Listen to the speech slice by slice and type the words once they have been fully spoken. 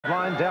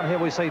Line down here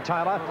we see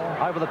Taylor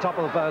over the top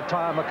of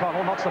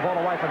McCulloch, knocks the ball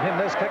away from him.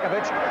 There's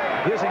Kekovich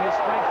using his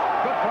strength.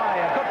 Good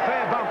play, a good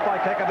fair bump by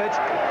Kekovich,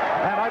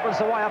 and opens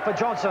the way up for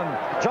Johnson.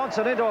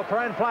 Johnson into a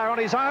Prahran player on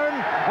his own,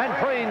 and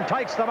Preen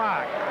takes the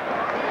mark.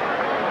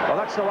 Well,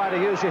 that's the way to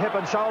use your hip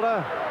and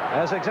shoulder,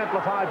 as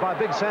exemplified by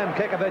Big Sam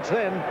Kekovich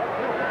then.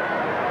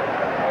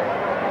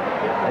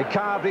 He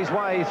carved his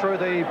way through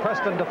the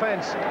Preston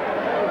defence,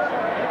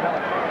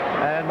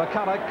 and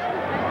McCulloch,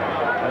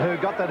 who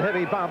got that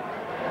heavy bump,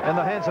 in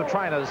the hands of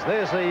trainers.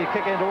 There's the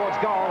kick in towards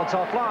goal. It's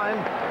offline,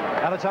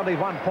 and it's only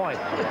 1 point.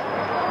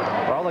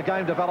 Well, the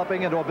game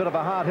developing into a bit of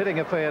a hard-hitting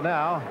affair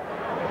now.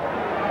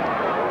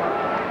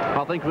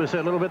 I think we'll see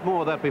a little bit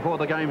more of that before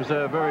the game's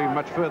very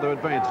much further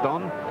advanced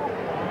on.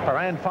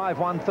 Prahran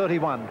 5-1,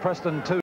 31. Preston 2.